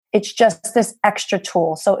it's just this extra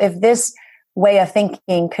tool. So if this way of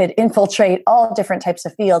thinking could infiltrate all different types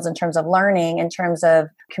of fields in terms of learning, in terms of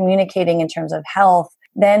communicating, in terms of health,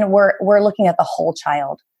 then we're looking at the whole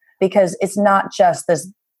child, because it's not just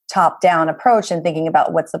this top-down approach and thinking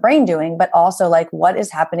about what's the brain doing, but also like what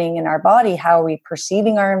is happening in our body, how are we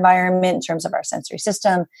perceiving our environment in terms of our sensory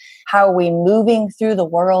system, how are we moving through the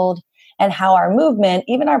world, and how our movement,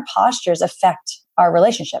 even our postures, affect our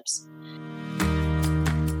relationships.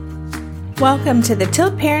 Welcome to the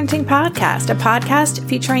Tilt Parenting Podcast, a podcast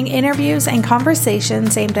featuring interviews and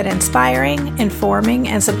conversations aimed at inspiring, informing,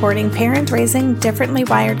 and supporting parents raising differently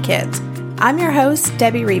wired kids. I'm your host,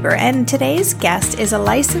 Debbie Reber, and today's guest is a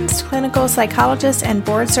licensed clinical psychologist and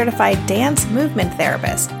board-certified dance movement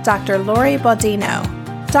therapist, Dr. Lori Baudino.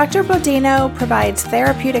 Dr. Baudino provides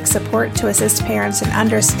therapeutic support to assist parents in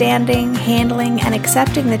understanding, handling, and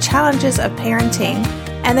accepting the challenges of parenting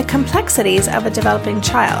and the complexities of a developing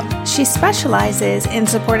child. She specializes in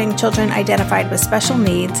supporting children identified with special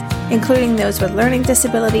needs, including those with learning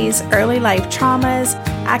disabilities, early life traumas,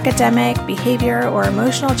 academic, behavior, or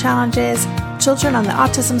emotional challenges, children on the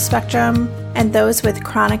autism spectrum, and those with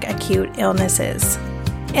chronic acute illnesses.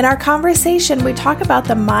 In our conversation, we talk about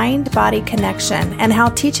the mind-body connection and how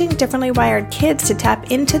teaching differently wired kids to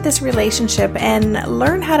tap into this relationship and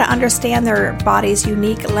learn how to understand their body's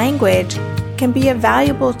unique language can be a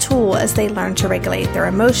valuable tool as they learn to regulate their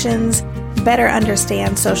emotions, better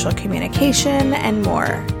understand social communication, and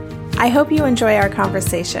more. I hope you enjoy our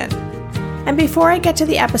conversation. And before I get to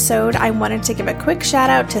the episode, I wanted to give a quick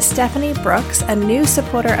shout out to Stephanie Brooks, a new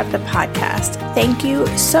supporter of the podcast. Thank you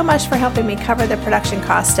so much for helping me cover the production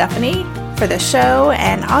costs, Stephanie, for the show,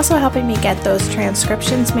 and also helping me get those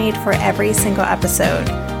transcriptions made for every single episode.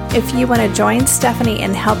 If you want to join Stephanie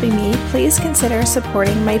in helping me, please consider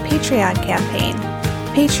supporting my Patreon campaign.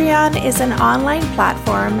 Patreon is an online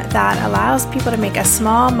platform that allows people to make a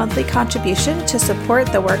small monthly contribution to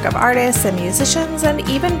support the work of artists and musicians and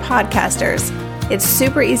even podcasters. It's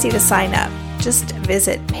super easy to sign up. Just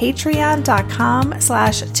visit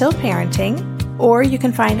patreon.com/tiltparenting, or you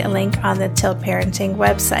can find a link on the Tilt Parenting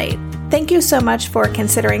website. Thank you so much for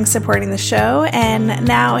considering supporting the show. And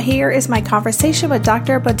now here is my conversation with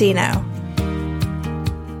Dr. Baudino.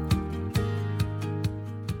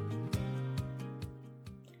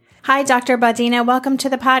 Hi, Dr. Baudino. Welcome to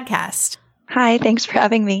the podcast. Hi, thanks for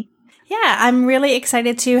having me. Yeah, I'm really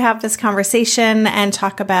excited to have this conversation and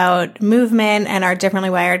talk about movement and our differently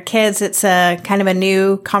wired kids. It's a kind of a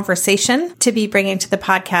new conversation to be bringing to the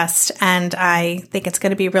podcast, and I think it's going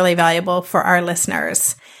to be really valuable for our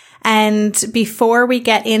listeners. And before we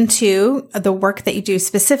get into the work that you do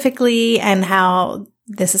specifically and how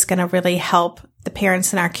this is going to really help the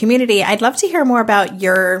parents in our community, I'd love to hear more about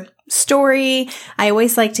your story. I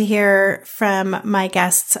always like to hear from my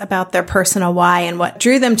guests about their personal why and what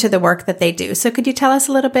drew them to the work that they do. So could you tell us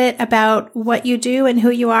a little bit about what you do and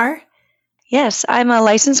who you are? Yes, I'm a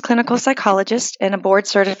licensed clinical psychologist and a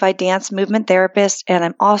board-certified dance movement therapist, and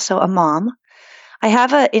I'm also a mom. I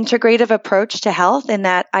have an integrative approach to health in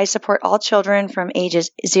that I support all children from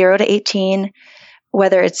ages 0 to 18,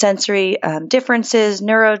 whether it's sensory differences,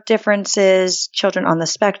 neuro differences, children on the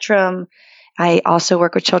spectrum. I also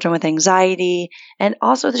work with children with anxiety and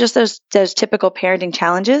also just those typical parenting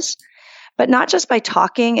challenges, but not just by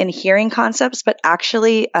talking and hearing concepts, but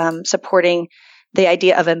actually supporting the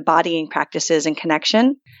idea of embodying practices and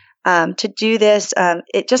connection. To do this,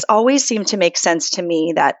 it just always seemed to make sense to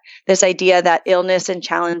me that this idea that illness and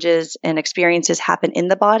challenges and experiences happen in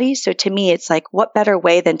the body. So to me, it's like, what better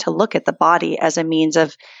way than to look at the body as a means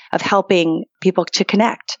of helping people to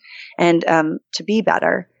connect and to be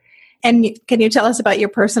better. And can you tell us about your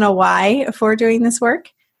personal why for doing this work?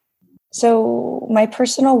 So my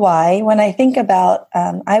personal why, when I think about,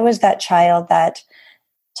 I was that child that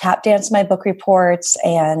tap danced my book reports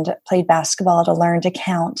and played basketball to learn to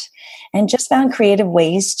count and just found creative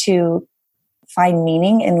ways to find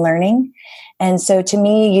meaning in learning. And so to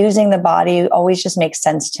me, using the body always just makes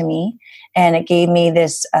sense to me. And it gave me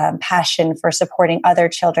this passion for supporting other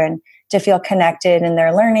children to feel connected in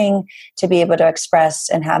their learning, to be able to express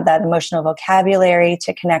and have that emotional vocabulary,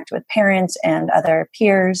 to connect with parents and other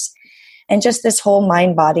peers, and just this whole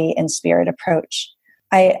mind, body, and spirit approach.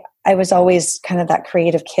 I was always kind of that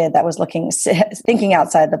creative kid that was thinking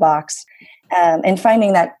outside the box, and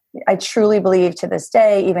finding that I truly believe to this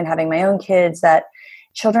day, even having my own kids, that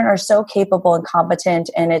children are so capable and competent,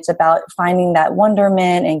 and it's about finding that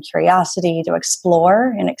wonderment and curiosity to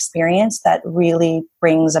explore and experience that really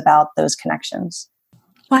brings about those connections.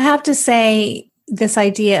 Well, I have to say, this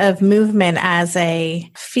idea of movement as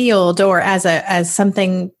a field or as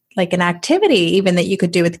something like an activity even that you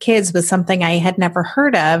could do with kids was something I had never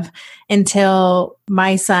heard of until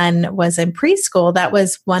my son was in preschool. That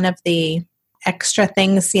was one of the extra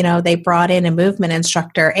things, they brought in a movement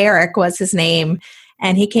instructor. Eric was his name.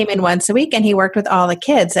 And he came in once a week and he worked with all the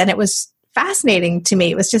kids. And it was fascinating to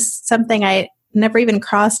me. It was just something I never even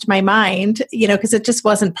crossed my mind, because it just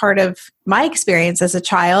wasn't part of my experience as a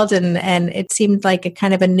child. And it seemed like a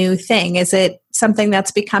kind of a new thing. Is it something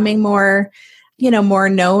that's becoming more, more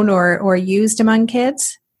known or used among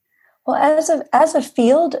kids? Well, as a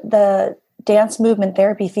field, the dance movement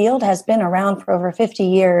therapy field has been around for over 50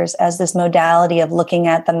 years as this modality of looking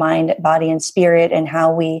at the mind, body, and spirit and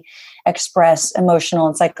how we express emotional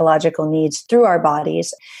and psychological needs through our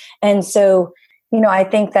bodies. And so, I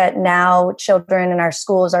think that now children in our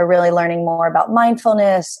schools are really learning more about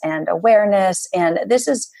mindfulness and awareness. And this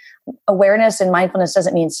is awareness and mindfulness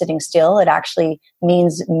doesn't mean sitting still. It actually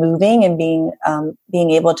means moving and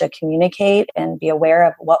being able to communicate and be aware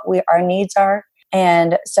of what our needs are.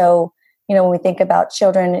 And so, when we think about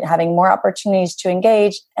children having more opportunities to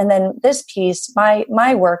engage, and then this piece,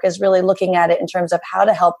 my work is really looking at it in terms of how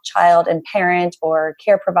to help child and parent or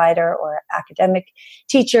care provider or academic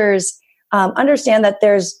teachers understand that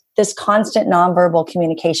there's this constant nonverbal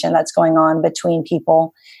communication that's going on between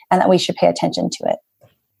people and that we should pay attention to it.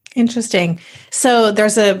 Interesting. So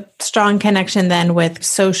there's a strong connection then with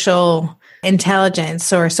social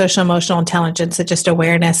intelligence or social emotional intelligence and just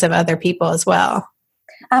awareness of other people as well.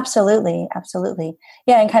 Absolutely. Absolutely.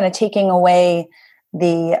 Yeah. And kind of taking away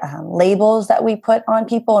the labels that we put on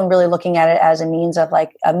people and really looking at it as a means of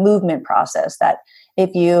like a movement process that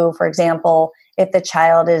if you, for example, if the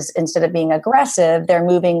child is, instead of being aggressive, they're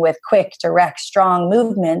moving with quick, direct, strong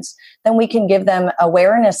movements, then we can give them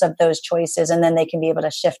awareness of those choices and then they can be able to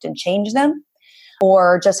shift and change them.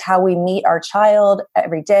 Or just how we meet our child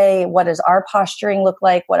every day. What does our posturing look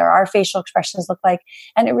like? What are our facial expressions look like?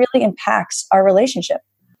 And it really impacts our relationship.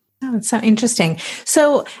 Oh, it's so interesting.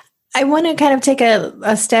 So I want to kind of take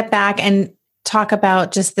a step back and talk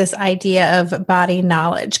about just this idea of body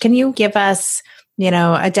knowledge. Can you give us,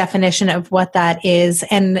 a definition of what that is?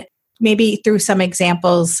 And maybe through some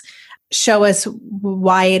examples, show us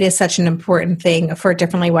why it is such an important thing for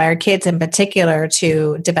differently wired kids in particular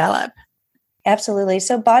to develop. Absolutely.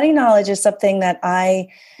 So body knowledge is something that I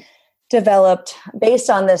developed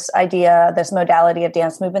based on this idea, this modality of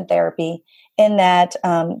dance movement therapy, in that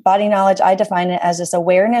body knowledge, I define it as this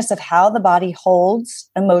awareness of how the body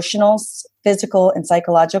holds emotional, physical, and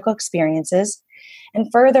psychological experiences, and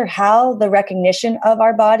further how the recognition of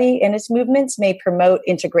our body and its movements may promote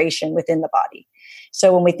integration within the body.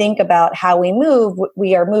 So when we think about how we move,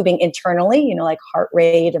 we are moving internally, like heart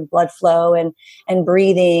rate and blood flow and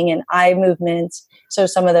breathing and eye movements. So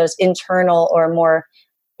some of those internal or more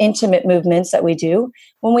intimate movements that we do.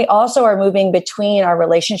 When we also are moving between our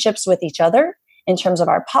relationships with each other in terms of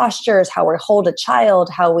our postures, how we hold a child,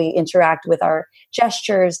 how we interact with our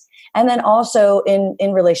gestures, and then also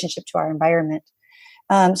in relationship to our environment.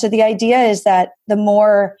 So the idea is that the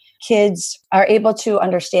more kids are able to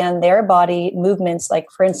understand their body movements, like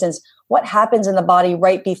for instance, what happens in the body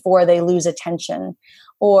right before they lose attention,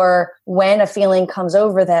 or when a feeling comes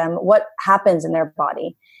over them, what happens in their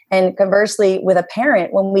body. And conversely, with a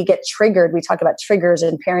parent, when we get triggered, we talk about triggers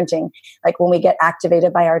in parenting, like when we get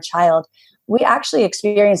activated by our child, we actually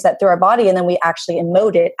experience that through our body and then we actually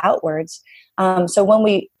emote it outwards. So when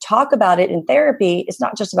we talk about it in therapy, it's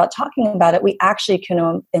not just about talking about it. We actually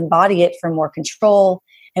can embody it for more control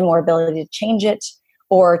and more ability to change it,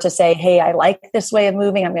 or to say, hey, I like this way of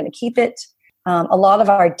moving, I'm going to keep it. A lot of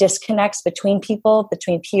our disconnects between people,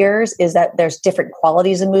 between peers, is that there's different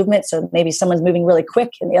qualities of movement. So maybe someone's moving really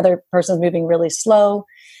quick and the other person's moving really slow.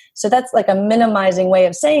 So that's like a minimizing way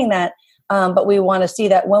of saying that. But we want to see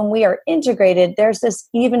that when we are integrated, there's this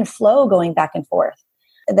even flow going back and forth,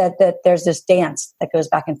 that there's this dance that goes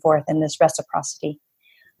back and forth and this reciprocity.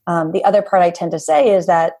 The other part I tend to say is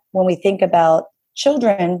that when we think about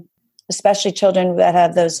children, especially children that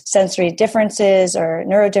have those sensory differences or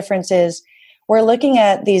neuro differences, we're looking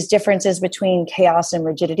at these differences between chaos and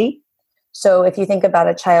rigidity. So if you think about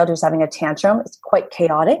a child who's having a tantrum, it's quite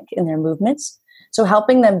chaotic in their movements. So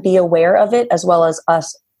helping them be aware of it, as well as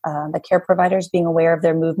us, the care providers, being aware of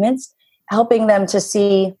their movements, helping them to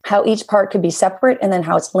see how each part could be separate and then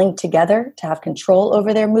how it's linked together to have control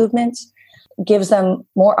over their movements, gives them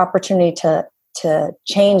more opportunity to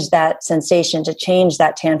change that sensation, to change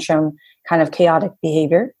that tantrum kind of chaotic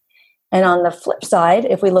behavior. And on the flip side,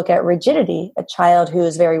 if we look at rigidity, a child who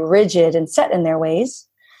is very rigid and set in their ways,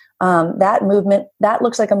 that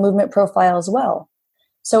looks like a movement profile as well.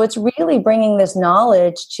 So it's really bringing this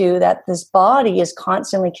knowledge to that this body is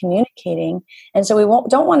constantly communicating. And so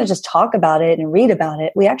don't want to just talk about it and read about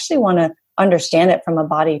it. We actually want to understand it from a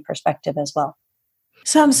body perspective as well.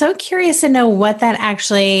 So I'm so curious to know what that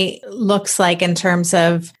actually looks like in terms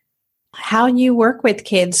of how you work with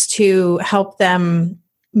kids to help them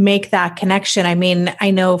make that connection. I mean, I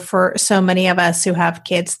know for so many of us who have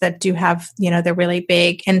kids that do have, the really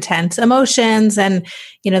big, intense emotions. And,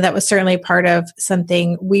 that was certainly part of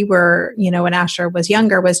something we were, when Asher was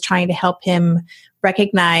younger, was trying to help him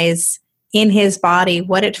recognize in his body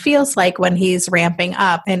what it feels like when he's ramping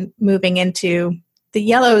up and moving into the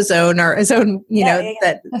yellow zone or a zone,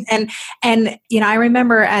 that, and, I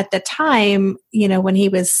remember at the time, when he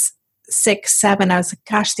was 6, 7, I was like,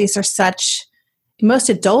 gosh, these are most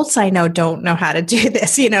adults I know don't know how to do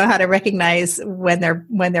this, how to recognize when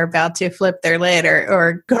they're about to flip their lid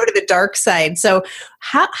or go to the dark side. So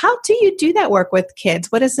how do you do that work with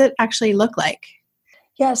kids? What does it actually look like?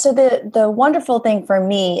 Yeah, so the wonderful thing for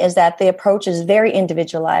me is that the approach is very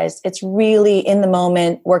individualized. It's really in the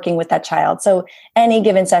moment working with that child. So any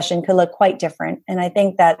given session could look quite different. And I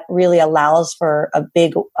think that really allows for a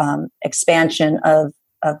big expansion of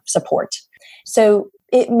support. So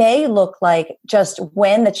it may look like just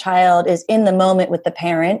when the child is in the moment with the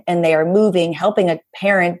parent and they are moving, helping a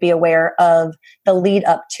parent be aware of the lead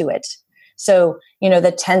up to it. So,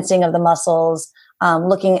 the tensing of the muscles,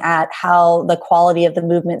 looking at how the quality of the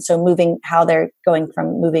movement, so moving, how they're going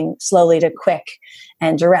from moving slowly to quick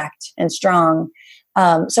and direct and strong.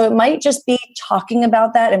 So it might just be talking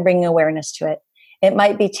about that and bringing awareness to it. It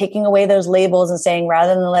might be taking away those labels and saying,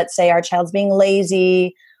 rather than, let's say, our child's being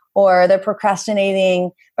lazy or they're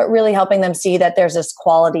procrastinating, but really helping them see that there's this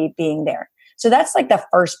quality being there. So that's like the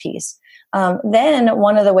first piece. Then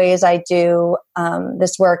one of the ways I do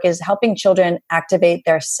this work is helping children activate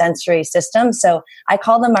their sensory system. So I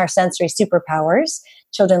call them our sensory superpowers.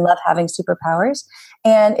 Children love having superpowers.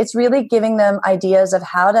 And it's really giving them ideas of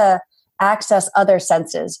how to access other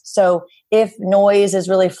senses. So if noise is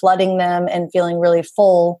really flooding them and feeling really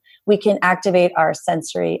full, we can activate our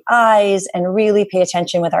sensory eyes and really pay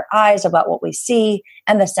attention with our eyes about what we see,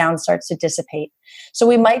 and the sound starts to dissipate. So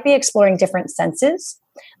we might be exploring different senses.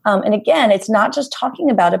 And again, it's not just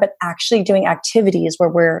talking about it, but actually doing activities where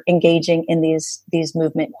we're engaging in these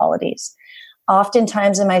movement qualities.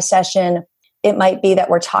 Oftentimes in my session, it might be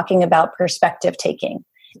that we're talking about perspective taking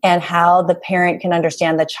and how the parent can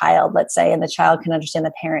understand the child, let's say, and the child can understand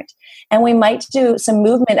the parent. And we might do some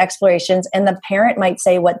movement explorations, and the parent might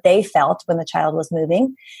say what they felt when the child was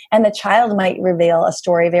moving, and the child might reveal a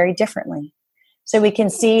story very differently. So we can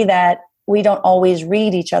see that we don't always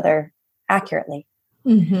read each other accurately.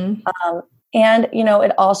 Mm-hmm. And,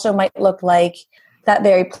 it also might look like that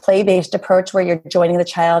very play-based approach where you're joining the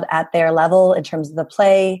child at their level in terms of the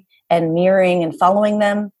play and mirroring and following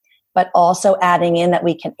them, but also adding in that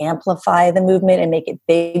we can amplify the movement and make it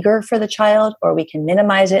bigger for the child, or we can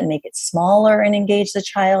minimize it and make it smaller and engage the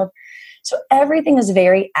child. So everything is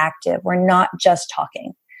very active. We're not just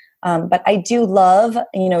talking. But I do love,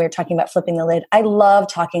 we were talking about flipping the lid. I love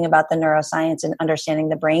talking about the neuroscience and understanding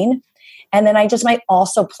the brain. And then I just might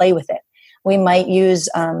also play with it. We might use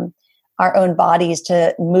our own bodies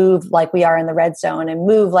to move like we are in the red zone and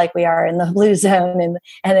move like we are in the blue zone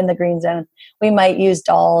and in the green zone. We might use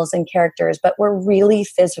dolls and characters, but we're really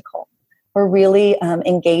physical. We're really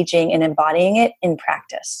engaging and embodying it in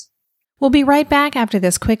practice. We'll be right back after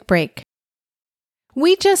this quick break.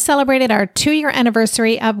 We just celebrated our 2-year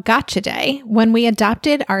anniversary of Gotcha Day when we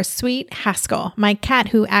adopted our sweet Haskell, my cat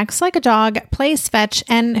who acts like a dog, plays fetch,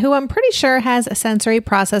 and who I'm pretty sure has sensory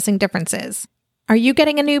processing differences. Are you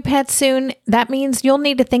getting a new pet soon? That means you'll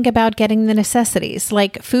need to think about getting the necessities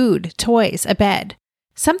like food, toys, a bed.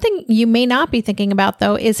 Something you may not be thinking about,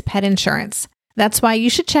 though, is pet insurance. That's why you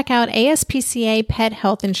should check out ASPCA Pet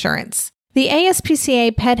Health Insurance. The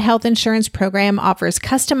ASPCA Pet Health Insurance Program offers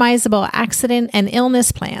customizable accident and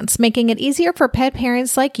illness plans, making it easier for pet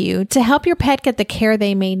parents like you to help your pet get the care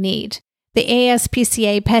they may need. The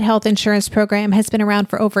ASPCA Pet Health Insurance Program has been around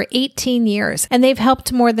for over 18 years, and they've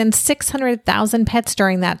helped more than 600,000 pets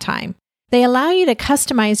during that time. They allow you to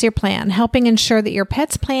customize your plan, helping ensure that your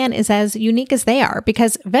pet's plan is as unique as they are,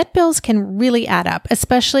 because vet bills can really add up,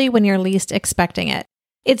 especially when you're least expecting it.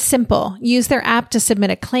 It's simple. Use their app to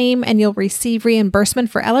submit a claim, and you'll receive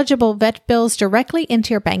reimbursement for eligible vet bills directly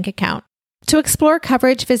into your bank account. To explore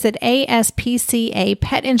coverage, visit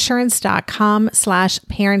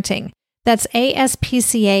aspcapetinsurance.com/parenting. That's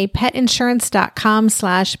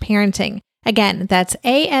aspcapetinsurance.com/parenting. Again, that's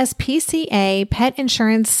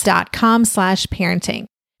aspcapetinsurance.com/parenting.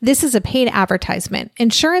 This is a paid advertisement.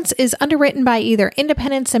 Insurance is underwritten by either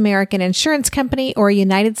Independence American Insurance Company or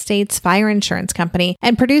United States Fire Insurance Company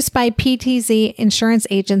and produced by PTZ Insurance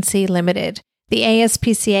Agency Limited. The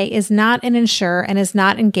ASPCA is not an insurer and is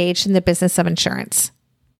not engaged in the business of insurance.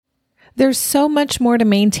 There's so much more to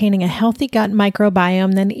maintaining a healthy gut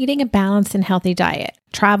microbiome than eating a balanced and healthy diet.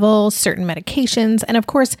 Travel, certain medications, and of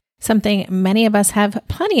course, something many of us have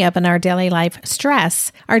plenty of in our daily life,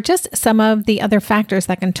 stress, are just some of the other factors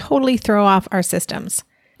that can totally throw off our systems.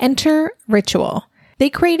 Enter Ritual.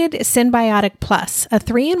 They created Synbiotic Plus, a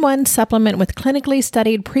 3-in-1 supplement with clinically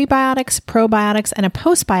studied prebiotics, probiotics, and a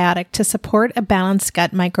postbiotic to support a balanced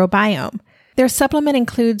gut microbiome. Their supplement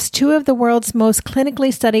includes 2 of the world's most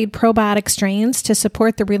clinically studied probiotic strains to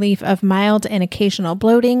support the relief of mild and occasional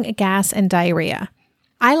bloating, gas, and diarrhea.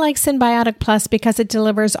 I like Synbiotic Plus because it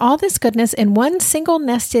delivers all this goodness in one single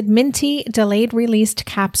nested minty delayed released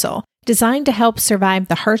capsule designed to help survive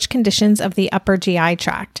the harsh conditions of the upper GI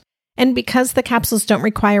tract. And because the capsules don't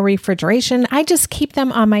require refrigeration, I just keep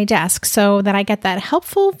them on my desk so that I get that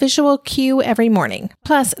helpful visual cue every morning.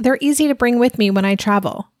 Plus, they're easy to bring with me when I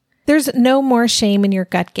travel. There's no more shame in your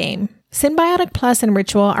gut game. Synbiotic Plus and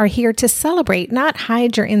Ritual are here to celebrate, not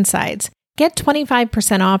hide your insides. Get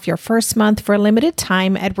 25% off your first month for a limited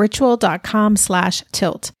time at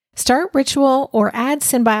ritual.com/tilt. Start Ritual or add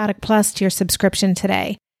Synbiotic Plus to your subscription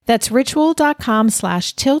today. That's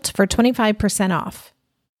ritual.com/tilt for 25% off.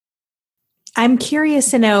 I'm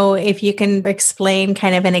curious to know if you can explain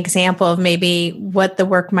kind of an example of maybe what the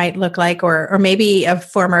work might look like, or maybe a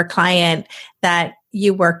former client that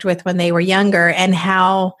you worked with when they were younger and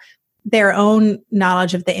how their own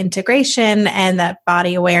knowledge of the integration and that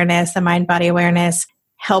body awareness, the mind-body awareness,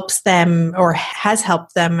 helps them or has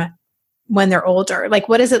helped them when they're older. Like,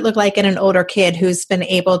 what does it look like in an older kid who's been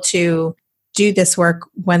able to do this work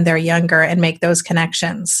when they're younger and make those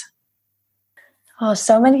connections? Oh,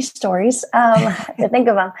 so many stories to think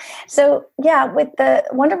of them. So yeah, with the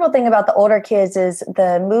wonderful thing about the older kids is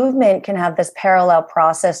the movement can have this parallel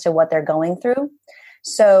process to what they're going through.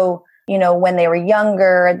 So, when they were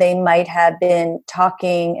younger, they might have been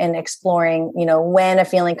talking and exploring, when a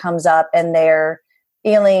feeling comes up and they're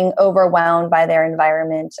feeling overwhelmed by their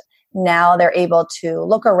environment. Now they're able to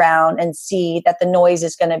look around and see that the noise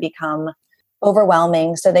is going to become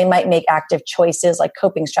overwhelming. So they might make active choices like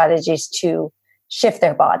coping strategies to shift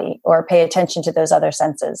their body or pay attention to those other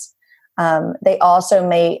senses. They also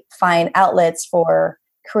may find outlets for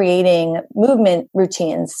creating movement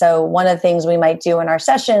routines. So one of the things we might do in our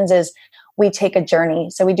sessions is we take a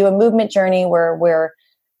journey. So we do a movement journey where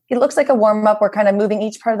it looks like a warm up. We're kind of moving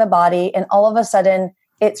each part of the body, and all of a sudden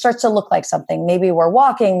it starts to look like something. Maybe we're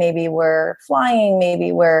walking, maybe we're flying,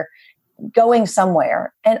 maybe we're going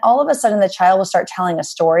somewhere. And all of a sudden the child will start telling a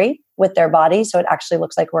story with their body. So it actually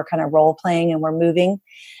looks like we're kind of role playing and we're moving.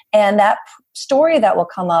 And that story that will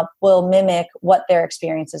come up will mimic what their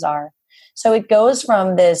experiences are. So it goes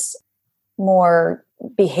from this more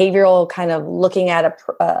behavioral kind of looking at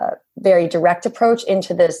a very direct approach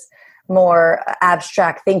into this more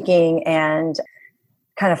abstract thinking and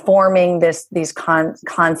kind of forming these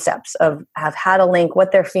concepts of how to link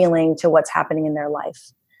what they're feeling to what's happening in their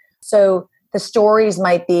life. So the stories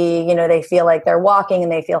might be, they feel like they're walking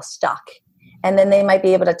and they feel stuck. And then they might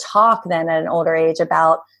be able to talk then at an older age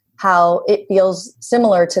about how it feels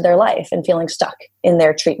similar to their life and feeling stuck in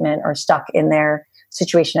their treatment or stuck in their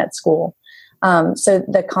situation at school. So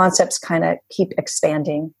the concepts kind of keep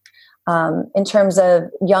expanding. In terms of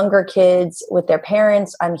younger kids with their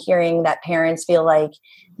parents, I'm hearing that parents feel like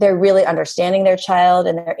they're really understanding their child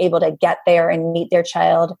and they're able to get there and meet their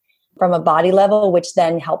child from a body level, which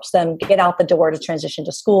then helps them get out the door to transition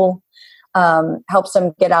to school, helps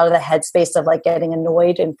them get out of the headspace of like getting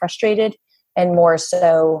annoyed and frustrated, and more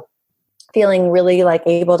so feeling really like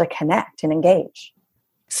able to connect and engage.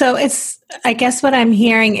 So I guess what I'm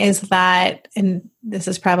hearing is that, and this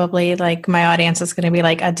is probably like my audience is going to be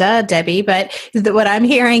like, duh, Debbie, but what I'm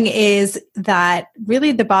hearing is that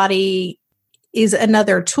really the body is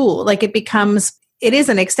another tool. Like it is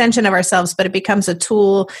an extension of ourselves, but it becomes a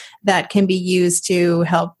tool that can be used to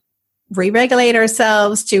help re-regulate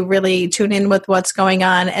ourselves, to really tune in with what's going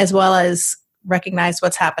on, as well as recognize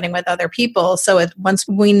what's happening with other people. So once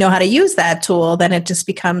we know how to use that tool, then it just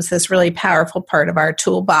becomes this really powerful part of our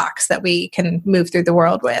toolbox that we can move through the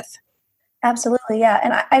world with. Absolutely, yeah.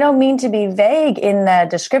 And I don't mean to be vague in the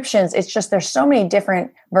descriptions. It's just there's so many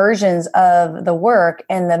different versions of the work.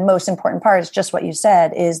 And the most important part is just what you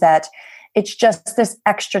said, is that it's just this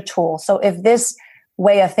extra tool. So if this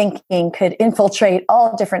way of thinking could infiltrate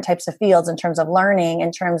all different types of fields in terms of learning,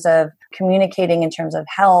 in terms of communicating, in terms of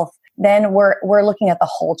health, then we're looking at the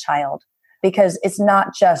whole child, because it's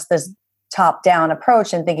not just this top-down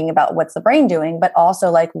approach and thinking about what's the brain doing, but also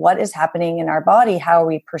like what is happening in our body. How are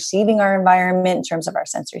we perceiving our environment in terms of our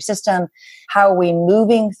sensory system? How are we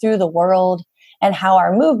moving through the world? And how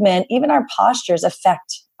our movement, even our postures,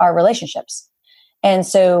 affect our relationships. And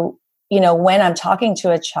so, when I'm talking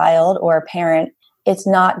to a child or a parent, it's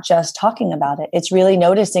not just talking about it. It's really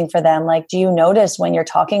noticing for them, like, do you notice when you're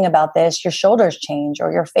talking about this, your shoulders change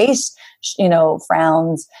or your face,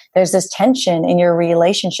 frowns? There's this tension in your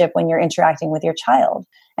relationship when you're interacting with your child.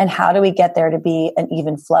 And how do we get there to be an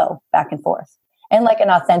even flow back and forth, and like an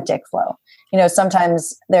authentic flow?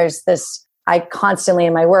 Sometimes there's this, I constantly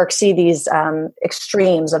in my work see these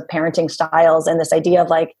extremes of parenting styles, and this idea of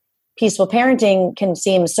like peaceful parenting can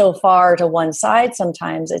seem so far to one side.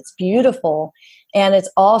 Sometimes it's beautiful. And it's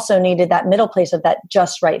also needed that middle place of that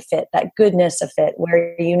just right fit, that goodness of fit,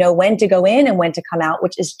 where you know when to go in and when to come out,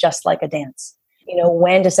 which is just like a dance.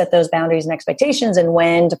 When to set those boundaries and expectations and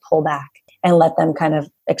when to pull back and let them kind of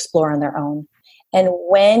explore on their own. And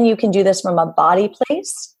when you can do this from a body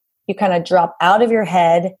place, you kind of drop out of your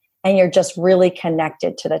head and you're just really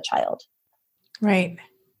connected to the child. Right.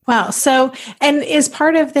 Wow. So, and is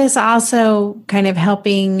part of this also kind of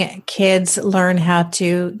helping kids learn how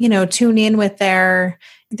to, tune in with their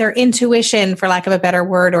intuition, for lack of a better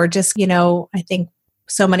word, or just, I think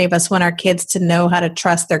so many of us want our kids to know how to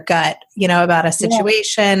trust their gut, about a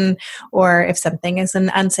situation, or if something is an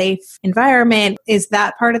unsafe environment. Is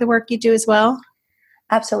that part of the work you do as well?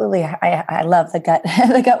 Absolutely. I love the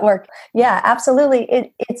gut work. Yeah,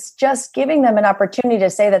 absolutely. It's just giving them an opportunity to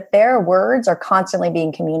say that their words are constantly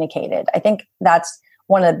being communicated. I think that's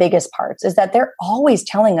one of the biggest parts, is that they're always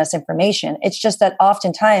telling us information. It's just that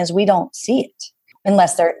oftentimes we don't see it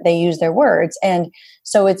unless they use their words. And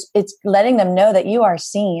so it's letting them know that you are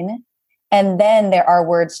seen, and then there are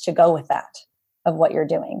words to go with that of what you're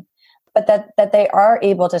doing. But that they are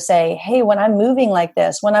able to say, hey, when I'm moving like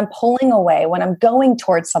this, when I'm pulling away, when I'm going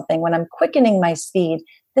towards something, when I'm quickening my speed,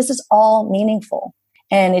 this is all meaningful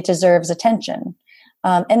and it deserves attention.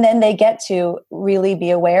 And then they get to really be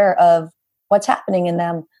aware of what's happening in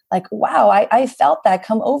them. Like, wow, I felt that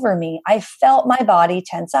come over me. I felt my body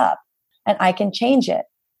tense up, and I can change it.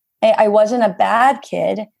 I wasn't a bad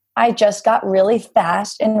kid. I just got really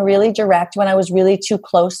fast and really direct when I was really too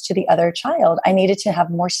close to the other child. I needed to have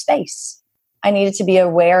more space. I needed to be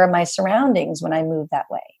aware of my surroundings when I moved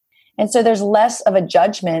that way. And so there's less of a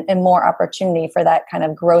judgment and more opportunity for that kind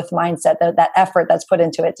of growth mindset, that effort that's put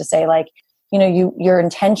into it to say, like, your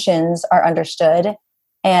intentions are understood.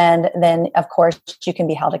 And then of course you can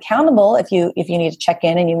be held accountable if you need to check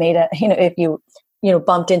in and you made if you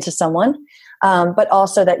bumped into someone, but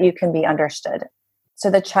also that you can be understood. So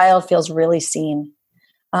the child feels really seen.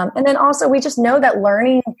 And then also we just know that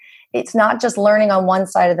learning, it's not just learning on one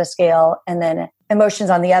side of the scale and then emotions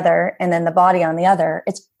on the other and then the body on the other.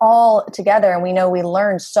 It's all together. And we know we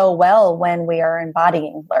learn so well when we are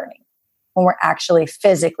embodying learning, when we're actually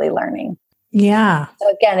physically learning. Yeah. So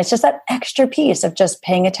again, it's just that extra piece of just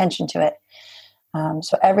paying attention to it.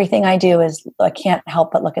 So everything I do is, I can't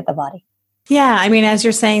help but look at the body. Yeah. I mean, as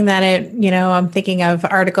you're saying that, I'm thinking of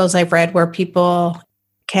articles I've read where people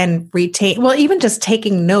can retain, well, even just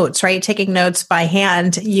taking notes, right? Taking notes by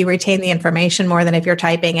hand, you retain the information more than if you're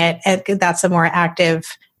typing it. And that's a more active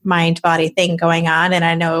mind-body thing going on. And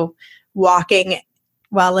I know walking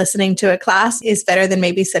while listening to a class is better than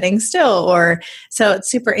maybe sitting still, so it's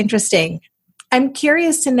super interesting. I'm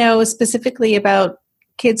curious to know specifically about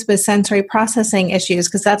kids with sensory processing issues,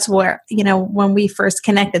 because that's where, when we first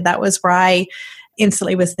connected, that was where I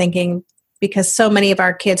instantly was thinking, because so many of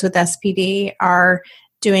our kids with SPD are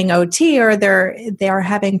doing OT, or they are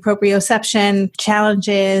having proprioception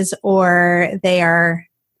challenges, or they are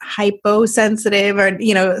hyposensitive,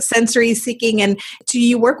 or sensory seeking. And do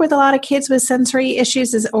you work with a lot of kids with sensory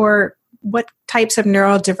issues, or what types of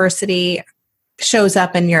neurodiversity shows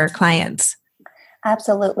up in your clients?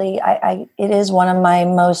 Absolutely. It is one of my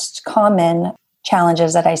most common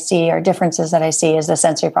challenges that I see, or differences that I see, is the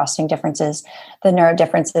sensory processing differences, the neuro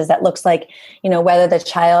differences. That looks like, whether the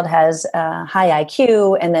child has high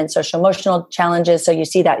IQ and then social emotional challenges. So you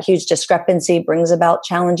see that huge discrepancy brings about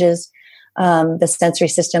challenges. The sensory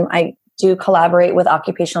system, I do collaborate with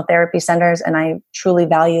occupational therapy centers, and I truly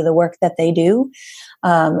value the work that they do,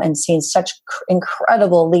 and seeing such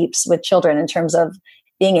incredible leaps with children in terms of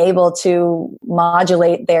being able to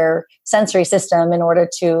modulate their sensory system in order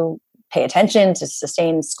to pay attention, to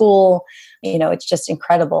sustain school. It's just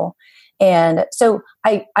incredible. And so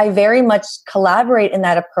I very much collaborate in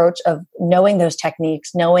that approach of knowing those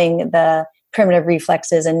techniques, knowing the primitive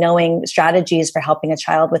reflexes and knowing strategies for helping a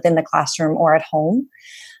child within the classroom or at home.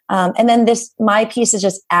 And then my piece is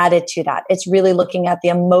just added to that. It's really looking at the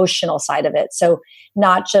emotional side of it. So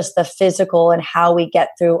not just the physical and how we get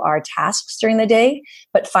through our tasks during the day,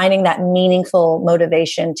 but finding that meaningful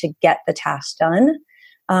motivation to get the task done.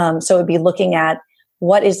 So it would be looking at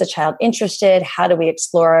what is the child interested? How do we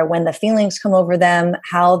explore when the feelings come over them?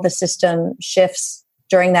 How the system shifts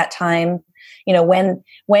during that time?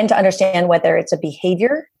 When to understand whether it's a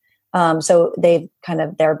behavior. So they've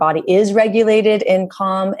their body is regulated in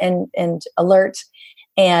calm and alert,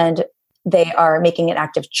 and they are making an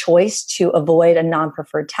active choice to avoid a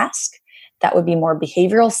non-preferred task. That would be more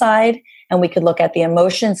behavioral side. And we could look at the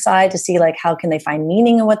emotion side to see how can they find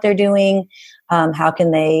meaning in what they're doing? How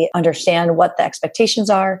can they understand what the expectations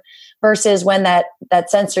are, versus when that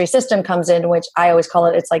sensory system comes in, which I always call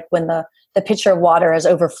it, it's like when the pitcher of water has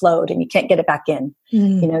overflowed and you can't get it back in.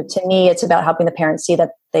 To me, it's about helping the parents see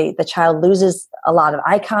that the child loses a lot of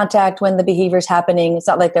eye contact when the behavior is happening. It's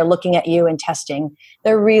not like they're looking at you and testing.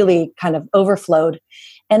 They're really kind of overflowed.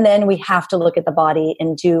 And then we have to look at the body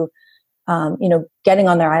and do, getting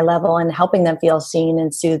on their eye level and helping them feel seen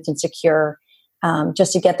and soothed and secure,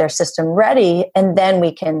 just to get their system ready. And then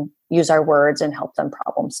we can use our words and help them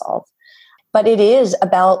problem solve. But it is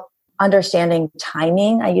about understanding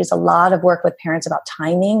timing. I use a lot of work with parents about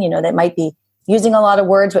timing. They might be using a lot of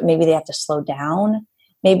words, but maybe they have to slow down.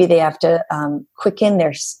 Maybe they have to quicken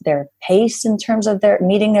their pace in terms of their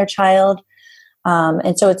meeting their child.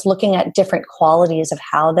 And so it's looking at different qualities of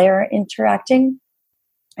how they're interacting.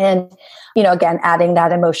 And, again, adding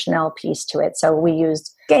that emotional piece to it. So we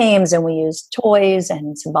used games and we used toys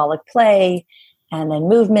and symbolic play, and then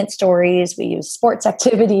movement stories. We use sports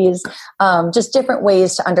activities, just different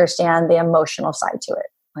ways to understand the emotional side to it,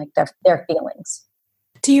 like their feelings.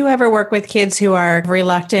 Do you ever work with kids who are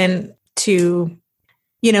reluctant to,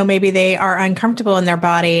 maybe they are uncomfortable in their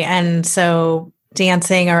body, and so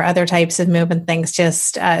dancing or other types of movement things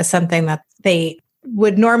just is something that they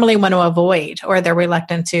would normally want to avoid, or they're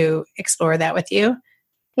reluctant to explore that with you?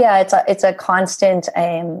 Yeah, it's a constant.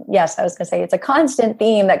 Yes, I was going to say it's a constant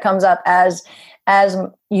theme that comes up as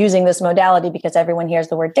using this modality, because everyone hears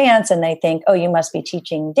the word dance and they think, oh, you must be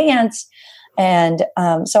teaching dance. And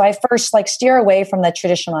so I first steer away from the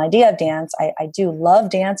traditional idea of dance. I do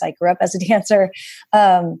love dance. I grew up as a dancer,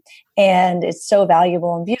 and it's so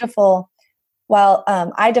valuable and beautiful. While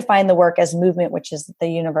I define the work as movement, which is the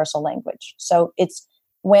universal language. So it's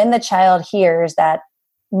when the child hears that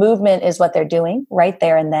movement is what they're doing right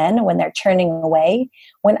there and then, when they're turning away,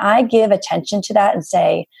 when I give attention to that and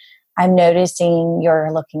say, I'm noticing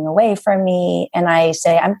you're looking away from me, and I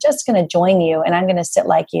say, I'm just going to join you and I'm going to sit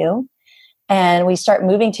like you, and we start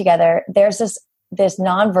moving together, there's this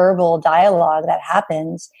nonverbal dialogue that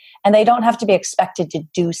happens, and they don't have to be expected to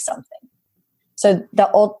do something. So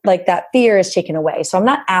that fear is taken away. So I'm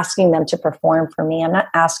not asking them to perform for me. I'm not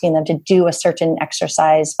asking them to do a certain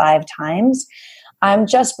exercise 5 times. I'm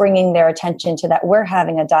just bringing their attention to that we're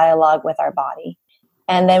having a dialogue with our body.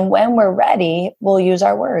 And then when we're ready, we'll use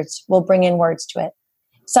our words. We'll bring in words to it.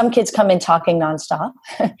 Some kids come in talking nonstop.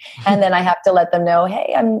 And then I have to let them know,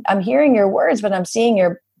 hey, I'm hearing your words, but I'm seeing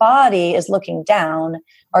your body is looking down,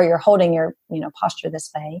 or you're holding your posture this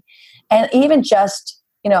way. And even just,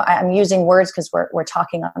 I'm using words because we're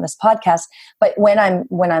talking on this podcast, but when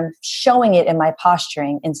I'm showing it in my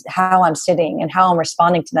posturing and how I'm sitting and how I'm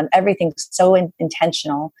responding to them, everything's so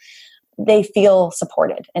intentional. They feel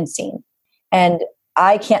supported and seen. And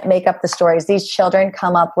I can't make up the stories. These children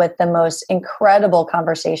come up with the most incredible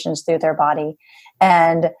conversations through their body.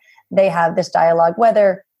 And they have this dialogue,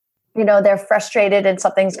 whether, they're frustrated and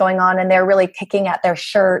something's going on and they're really picking at their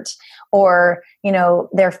shirt or,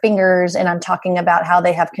 their fingers. And I'm talking about how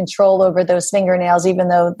they have control over those fingernails, even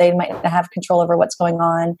though they might not have control over what's going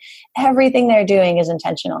on. Everything they're doing is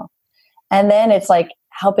intentional. And then it's like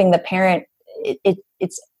helping the parent.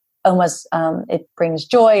 It's almost, it brings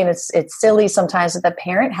joy, and it's silly sometimes with the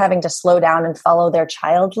parent having to slow down and follow their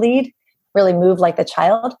child lead, really move like the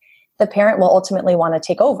child. The parent will ultimately want to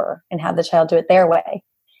take over and have the child do it their way.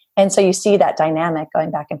 And so you see that dynamic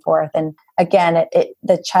going back and forth. And again,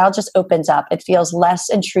 the child just opens up. It feels less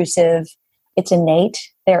intrusive. It's innate.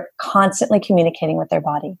 They're constantly communicating with their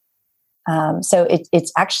body. So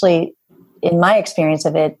it's actually, in my experience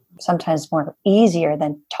of it, sometimes more easier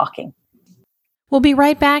than talking. We'll be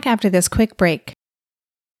right back after this quick break.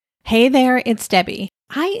 Hey there, it's Debbie.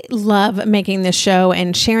 I love making this show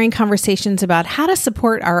and sharing conversations about how to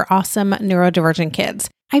support our awesome neurodivergent kids.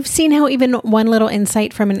 I've seen how even one little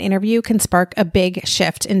insight from an interview can spark a big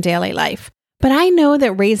shift in daily life. But I know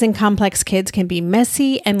that raising complex kids can be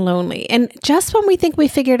messy and lonely. And just when we think we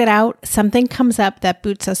figured it out, something comes up that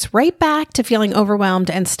boots us right back to feeling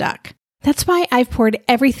overwhelmed and stuck. That's why I've poured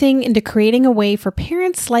everything into creating a way for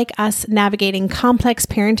parents like us navigating complex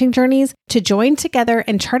parenting journeys to join together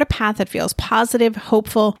and chart a path that feels positive,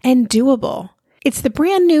 hopeful, and doable. It's the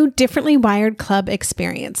brand new Differently Wired Club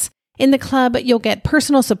experience. In the club, you'll get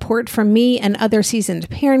personal support from me and other seasoned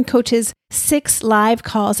parent coaches, 6 live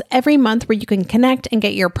calls every month where you can connect and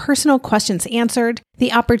get your personal questions answered,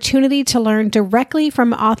 the opportunity to learn directly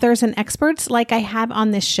from authors and experts like I have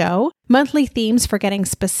on this show, monthly themes for getting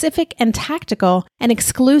specific and tactical, an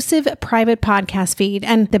exclusive private podcast feed,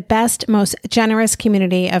 and the best, most generous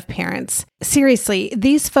community of parents. Seriously,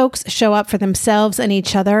 these folks show up for themselves and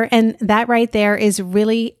each other, and that right there is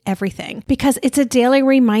really everything. Because it's a daily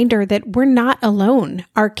reminder that we're not alone.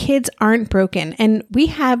 Our kids aren't broken, and we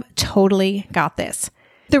have totally got this.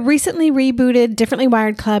 The recently rebooted Differently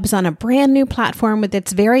Wired Club is on a brand new platform with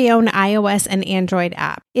its very own iOS and Android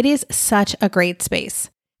app. It is such a great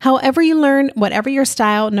space. However you learn, whatever your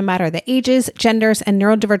style, no matter the ages, genders, and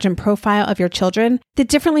neurodivergent profile of your children, the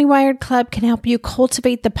Differently Wired Club can help you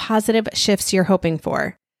cultivate the positive shifts you're hoping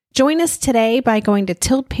for. Join us today by going to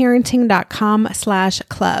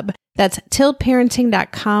tiltparenting.com/club. That's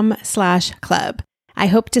tiltparenting.com/club. I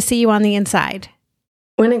hope to see you on the inside.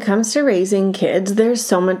 When it comes to raising kids, there's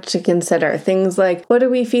so much to consider. Things like, what do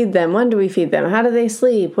we feed them? When do we feed them? How do they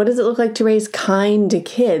sleep? What does it look like to raise kind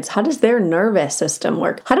kids? How does their nervous system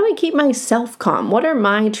work? How do I keep myself calm? What are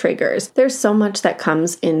my triggers? There's so much that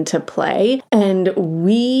comes into play, and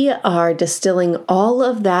we are distilling all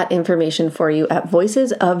of that information for you at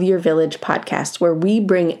Voices of Your Village podcast, where we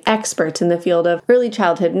bring experts in the field of early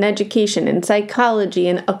childhood and education and psychology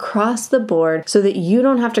and across the board so that you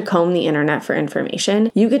don't have to comb the internet for information.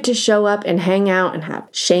 You get to show up and hang out and have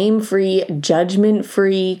shame-free,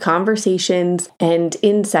 judgment-free conversations and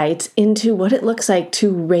insights into what it looks like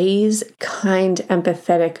to raise kind,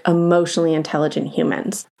 empathetic, emotionally intelligent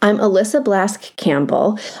humans. I'm Alyssa Blask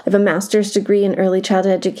Campbell. I have a master's degree in early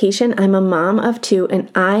childhood education. I'm a mom of 2,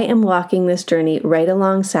 and I am walking this journey right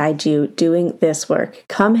alongside you doing this work.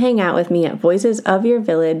 Come hang out with me at Voices of Your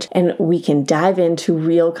Village, and we can dive into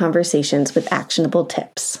real conversations with actionable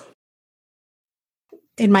tips.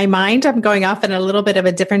 In my mind, I'm going off in a little bit of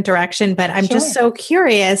a different direction, but I'm just so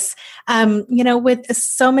curious, with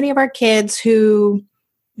so many of our kids who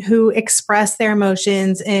express their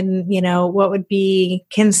emotions in, what would be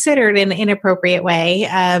considered an inappropriate way,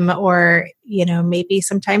 or, maybe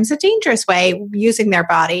sometimes a dangerous way using their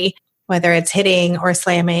body, whether it's hitting or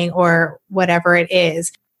slamming or whatever it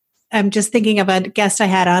is. I'm just thinking of a guest I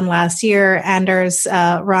had on last year, Anders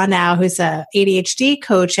Ronau, who's a ADHD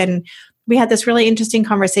coach, and we had this really interesting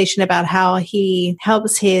conversation about how he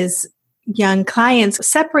helps his young clients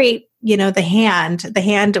separate, the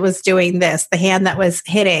hand was doing this, the hand that was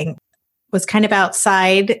hitting was kind of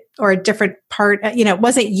outside or a different part, it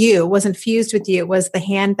wasn't fused with you, it was the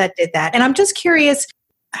hand that did that. And I'm just curious,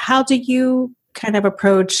 how do you kind of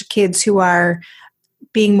approach kids who are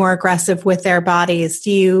being more aggressive with their bodies?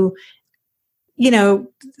 Do you,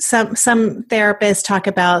 some therapists talk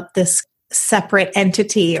about this separate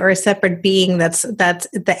entity or a separate being that's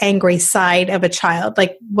the angry side of a child.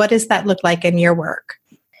 Like, what does that look like in your work?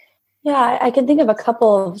 Yeah, I can think of a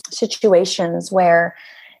couple of situations where,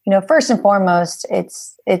 first and foremost,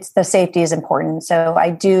 it's the safety is important. So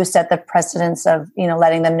I do set the precedence of,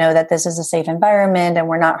 letting them know that this is a safe environment and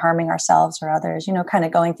we're not harming ourselves or others, kind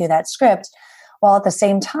of going through that script. While at the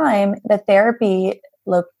same time, the therapy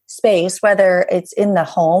space, whether it's in the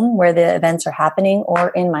home where the events are happening or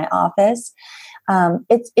in my office,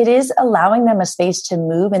 it is allowing them a space to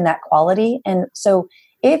move in that quality. And so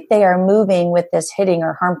if they are moving with this hitting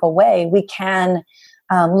or harmful way, we can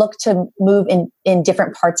look to move in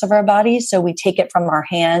different parts of our body. So we take it from our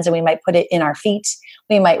hands and we might put it in our feet.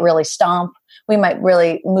 We might really stomp. We might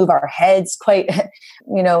really move our heads quite,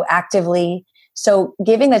 actively. So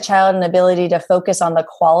giving the child an ability to focus on the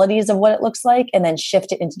qualities of what it looks like and then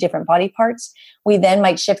shift it into different body parts. We then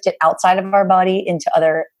might shift it outside of our body into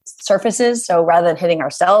other surfaces. So rather than hitting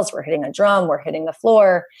ourselves, we're hitting a drum, we're hitting the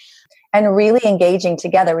floor, and really engaging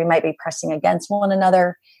together. We might be pressing against one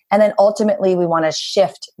another. And then ultimately we want to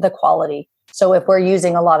shift the quality. So if we're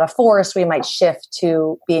using a lot of force, we might shift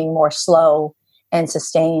to being more slow and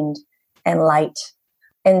sustained and light.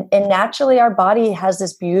 And naturally, our body has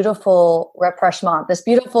this beautiful rapprochement, this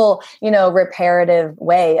beautiful, reparative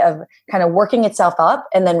way of kind of working itself up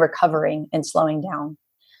and then recovering and slowing down.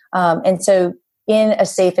 And so in a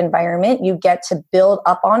safe environment, you get to build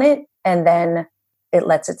up on it and then it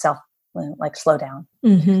lets itself like slow down.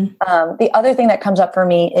 Mm-hmm. The other thing that comes up for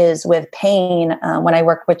me is with pain. When I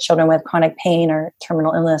work with children with chronic pain or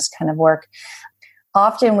terminal illness kind of work,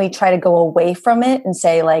 often we try to go away from it and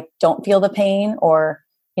say, like, don't feel the pain, or,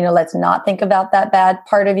 let's not think about that bad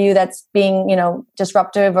part of you that's being,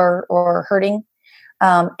 disruptive or hurting.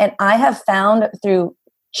 And I have found through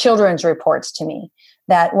children's reports to me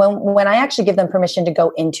that when I actually give them permission to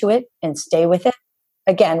go into it and stay with it,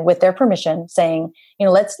 again, with their permission, saying,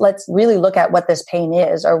 let's really look at what this pain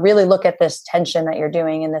is, or really look at this tension that you're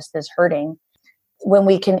doing and this hurting. When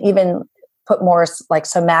we can even put more like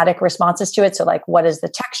somatic responses to it. So like, what is the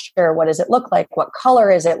texture? What does it look like? What color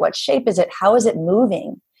is it? What shape is it? How is it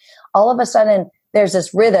moving? All of a sudden, there's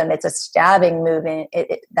this rhythm. It's a stabbing movement,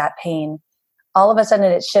 that pain. All of a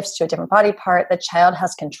sudden, it shifts to a different body part. The child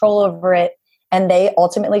has control over it. And they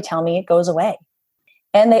ultimately tell me it goes away.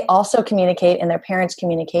 And they also communicate, and their parents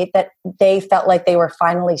communicate, that they felt like they were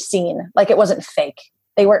finally seen. Like it wasn't fake.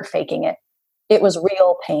 They weren't faking it. It was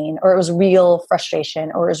real pain, or it was real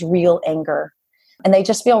frustration, or it was real anger. And they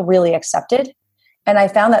just feel really accepted. And I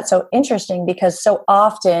found that so interesting, because so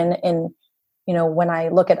often when I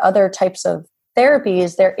look at other types of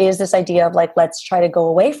therapies, there is this idea of like, let's try to go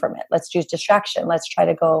away from it. Let's use distraction. Let's try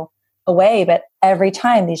to go away. But every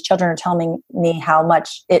time these children are telling me how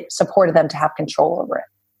much it supported them to have control over it.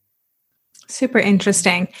 Super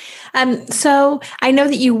interesting. So I know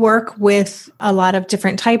that you work with a lot of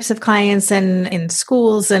different types of clients, and in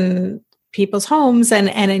schools and people's homes and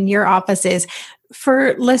in your offices.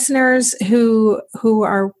 For listeners who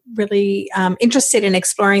are really interested in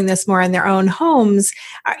exploring this more in their own homes,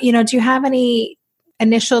 do you have any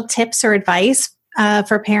initial tips or advice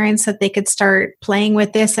for parents that they could start playing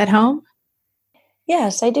with this at home?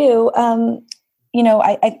 Yes, I do.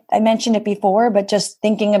 I mentioned it before, but just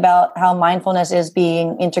thinking about how mindfulness is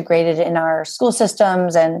being integrated in our school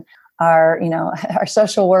systems and our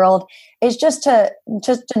social world is just to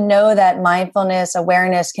know that mindfulness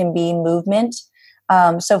awareness can be movement.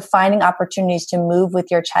 So finding opportunities to move with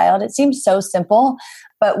your child, it seems so simple,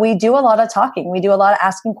 but we do a lot of talking. We do a lot of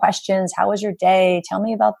asking questions. How was your day? Tell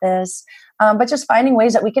me about this. But just finding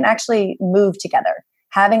ways that we can actually move together,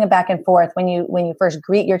 having a back and forth when you first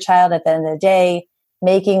greet your child at the end of the day,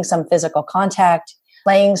 making some physical contact,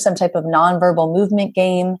 playing some type of nonverbal movement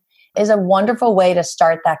game is a wonderful way to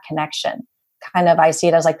start that connection. Kind of, I see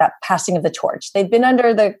it as like that passing of the torch. They've been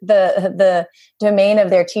under the domain of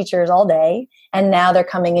their teachers all day, and now they're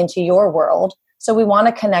coming into your world. So we want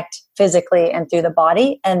to connect physically and through the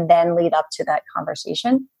body, and then lead up to that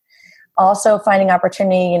conversation. Also finding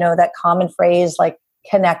opportunity, that common phrase like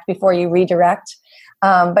connect before you redirect.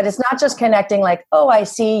 But it's not just connecting like, oh, I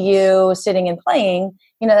see you sitting and playing,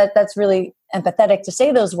 that's really empathetic to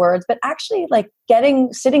say those words, but actually like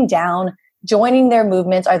sitting down, joining their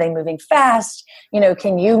movements. Are they moving fast?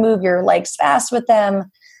 Can you move your legs fast with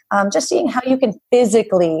them? Just seeing how you can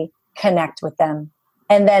physically connect with them,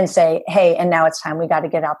 and then say, hey, and now it's time, we got to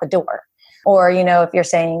get out the door. Or, if you're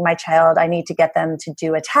saying, my child, I need to get them to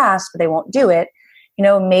do a task, but they won't do it,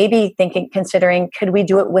 maybe considering, could we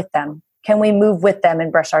do it with them? Can we move with them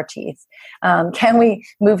and brush our teeth? Can we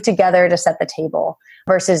move together to set the table,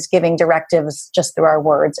 versus giving directives just through our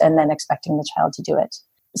words and then expecting the child to do it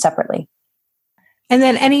separately? And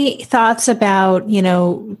then any thoughts about,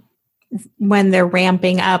 when they're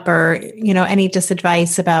ramping up, or, any just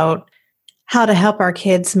advice about how to help our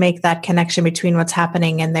kids make that connection between what's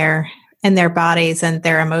happening in their bodies and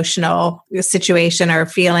their emotional situation or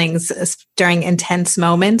feelings during intense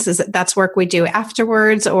moments? That's work we do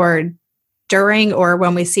afterwards, or during, or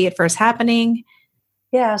when we see it first happening?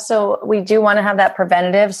 Yeah, so we do want to have that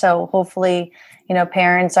preventative. So hopefully,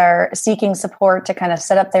 parents are seeking support to kind of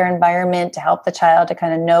set up their environment to help the child to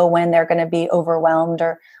kind of know when they're going to be overwhelmed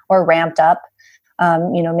or ramped up.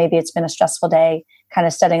 Maybe it's been a stressful day, kind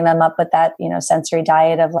of setting them up with that, sensory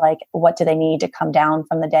diet of like, what do they need to come down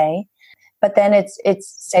from the day? But then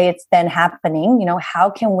it's then happening, how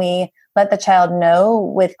can we let the child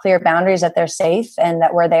know with clear boundaries that they're safe and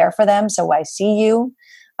that we're there for them? So I see you.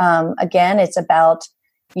 Again, it's about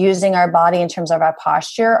using our body in terms of our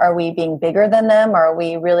posture. Are we being bigger than them? Or are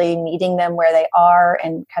we really meeting them where they are,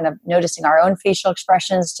 and kind of noticing our own facial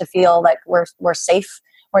expressions to feel like we're safe?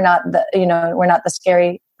 We're not the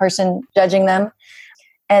scary person judging them.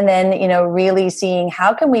 And then, really seeing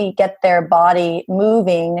how can we get their body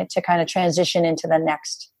moving to kind of transition into the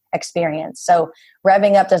next experience. So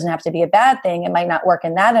revving up doesn't have to be a bad thing. It might not work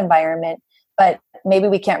in that environment, but maybe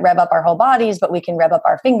we can't rev up our whole bodies, but we can rev up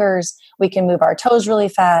our fingers. We can move our toes really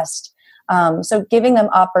fast. So giving them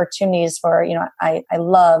opportunities for, I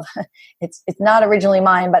love, it's not originally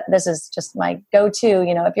mine, but this is just my go-to.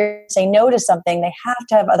 If you're saying no to something, they have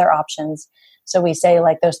to have other options. So we say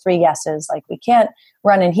like those 3 yeses, like we can't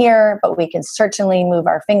run in here, but we can certainly move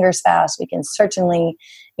our fingers fast. We can certainly,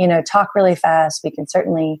 talk really fast. We can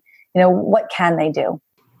certainly, what can they do?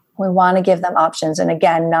 We want to give them options. And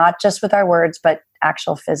again, not just with our words, but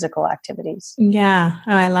actual physical activities. Yeah.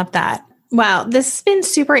 Oh, I love that. Wow. This has been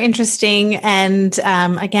super interesting. And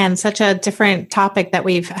again, such a different topic that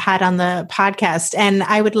we've had on the podcast. And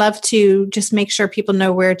I would love to just make sure people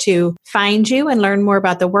know where to find you and learn more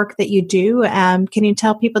about the work that you do. Can you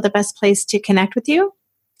tell people the best place to connect with you?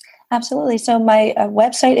 Absolutely. So my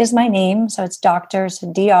website is my name. So it's Dr.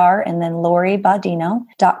 and then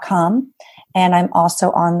LoriBaudino.com. And I'm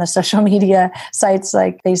also on the social media sites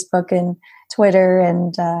like Facebook and Twitter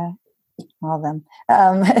and all of them.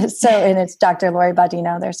 And it's Dr. Lori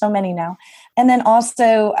Baudino. There's so many now. And then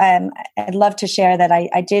also, I'd love to share that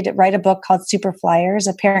I did write a book called Super Flyers,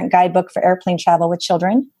 a parent guidebook for airplane travel with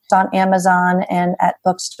children. It's on Amazon and at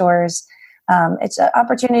bookstores. It's an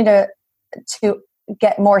opportunity to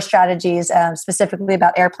get more strategies specifically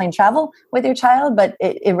about airplane travel with your child, but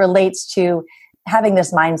it relates to having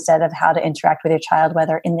this mindset of how to interact with your child,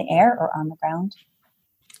 whether in the air or on the ground.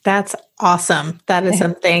 That's awesome. That is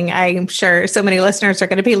something I'm sure so many listeners are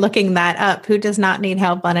going to be looking that up. Who does not need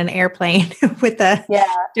help on an airplane with a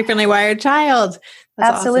differently wired child?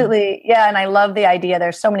 That's absolutely. Awesome. Yeah. And I love the idea.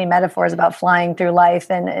 There's so many metaphors about flying through life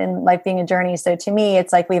and life being a journey. So to me,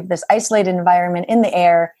 it's like we have this isolated environment in the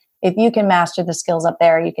air. If you can master the skills up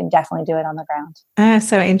there, you can definitely do it on the ground.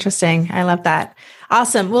 So interesting. I love that.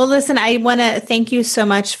 Awesome. Well, listen, I want to thank you so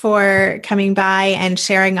much for coming by and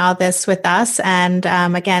sharing all this with us. And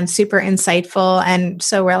again, super insightful and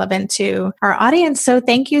so relevant to our audience. So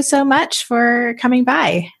thank you so much for coming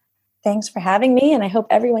by. Thanks for having me. And I hope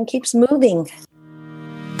everyone keeps moving.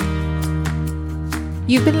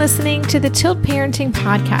 You've been listening to the Tilt Parenting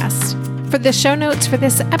Podcast. For the show notes for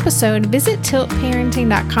this episode, visit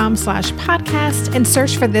tiltparenting.com/podcast and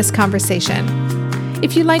search for this conversation.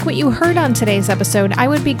 If you like what you heard on today's episode, I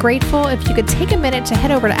would be grateful if you could take a minute to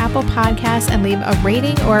head over to Apple Podcasts and leave a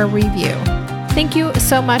rating or a review. Thank you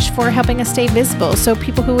so much for helping us stay visible so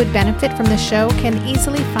people who would benefit from the show can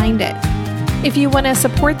easily find it. If you want to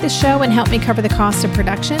support the show and help me cover the cost of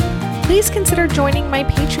production, please consider joining my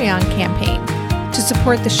Patreon campaign. To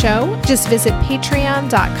support the show, just visit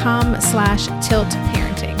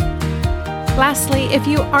patreon.com/tiltparenting. Lastly, if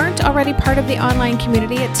you aren't already part of the online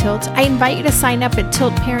community at Tilt, I invite you to sign up at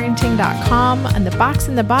tiltparenting.com on the box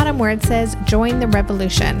in the bottom where it says Join the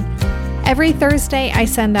Revolution. Every Thursday, I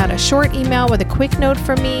send out a short email with a quick note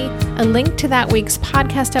from me, a link to that week's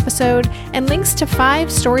podcast episode, and links to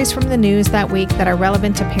 5 stories from the news that week that are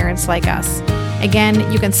relevant to parents like us.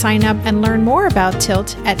 Again, you can sign up and learn more about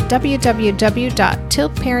Tilt at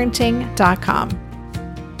www.tiltparenting.com.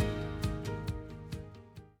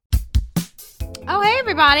 Oh, hey,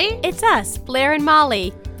 everybody. It's us, Blair and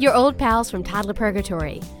Molly, your old pals from Toddler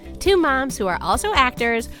Purgatory. 2 moms who are also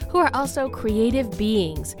actors, who are also creative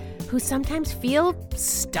beings, who sometimes feel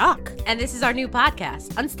stuck. And this is our new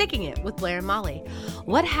podcast, Unsticking It with Blair and Molly.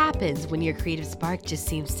 What happens when your creative spark just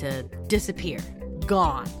seems to disappear?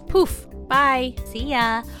 Gone. Poof. Bye. See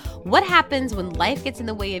ya. What happens when life gets in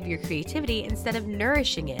the way of your creativity instead of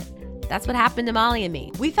nourishing it? That's what happened to Molly and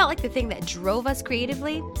me. We felt like the thing that drove us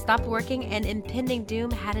creatively stopped working and impending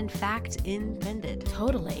doom had in fact impended.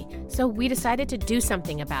 Totally. So we decided to do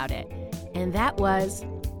something about it. And that was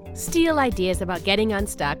steal ideas about getting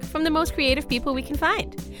unstuck from the most creative people we can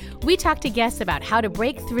find. We talk to guests about how to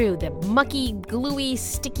break through the mucky, gluey,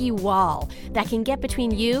 sticky wall that can get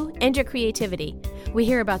between you and your creativity. We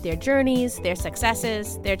hear about their journeys, their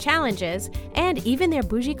successes, their challenges, and even their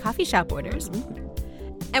bougie coffee shop orders.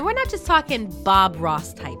 And we're not just talking Bob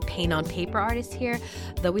Ross type paint on paper artists here,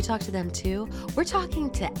 though we talk to them too. We're talking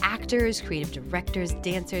to actors, creative directors,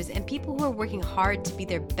 dancers, and people who are working hard to be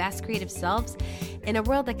their best creative selves in a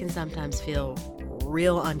world that can sometimes feel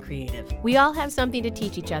real uncreative. We all have something to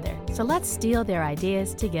teach each other, so let's steal their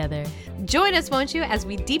ideas together. Join us, won't you, as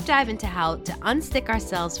we deep dive into how to unstick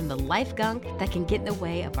ourselves from the life gunk that can get in the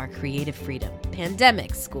way of our creative freedom.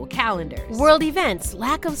 Pandemics, school calendars, world events,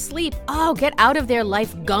 lack of sleep. Oh, get out of their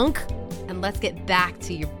life gunk. And let's get back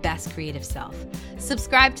to your best creative self.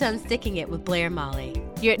 Subscribe to Unsticking It with Blair and Molly.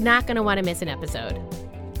 You're not going to want to miss an episode.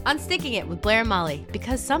 Unsticking It with Blair and Molly,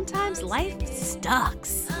 because sometimes life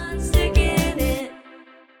sucks.